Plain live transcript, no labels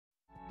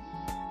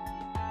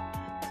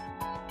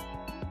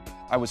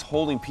I was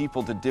holding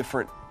people to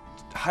different,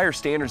 higher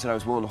standards than I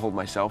was willing to hold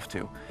myself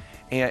to.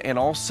 And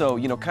also,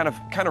 kind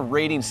of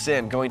rating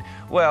sin, going,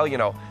 well,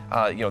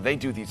 they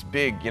do these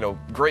big,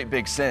 great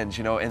big sins,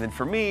 and then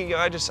for me,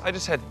 I just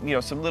had,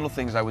 some little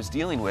things I was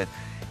dealing with.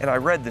 And I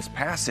read this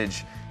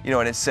passage,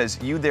 and it says,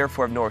 you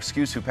therefore have no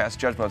excuse who pass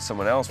judgment on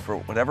someone else, for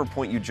whatever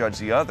point you judge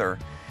the other,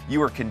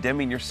 you are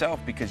condemning yourself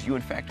because you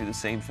in fact do the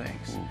same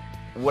things.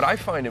 What I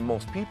find in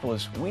most people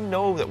is we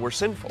know that we're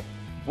sinful.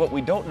 What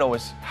we don't know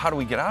is how do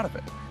we get out of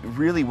it?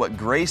 Really what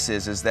grace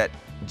is that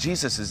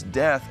Jesus'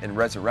 death and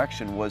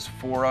resurrection was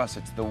for us.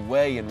 It's the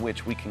way in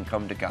which we can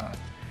come to God.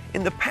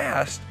 In the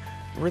past,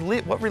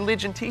 what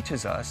religion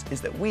teaches us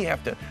is that we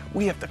have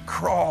to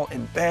crawl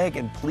and beg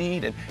and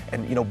plead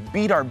and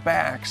beat our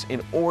backs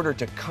in order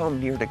to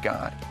come near to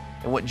God.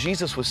 And what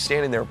Jesus was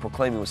standing there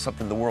proclaiming was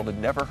something the world had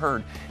never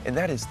heard, and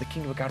that is the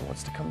kingdom of God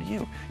wants to come to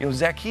you.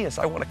 Zacchaeus,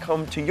 I want to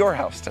come to your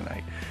house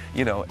tonight,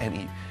 and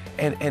eat.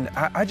 And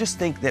I just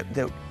think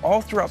that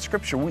all throughout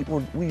Scripture, we've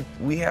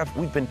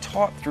been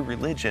taught through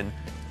religion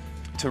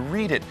to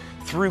read it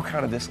through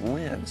kind of this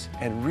lens,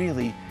 and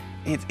really,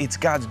 it's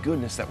God's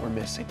goodness that we're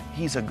missing.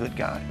 He's a good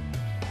God.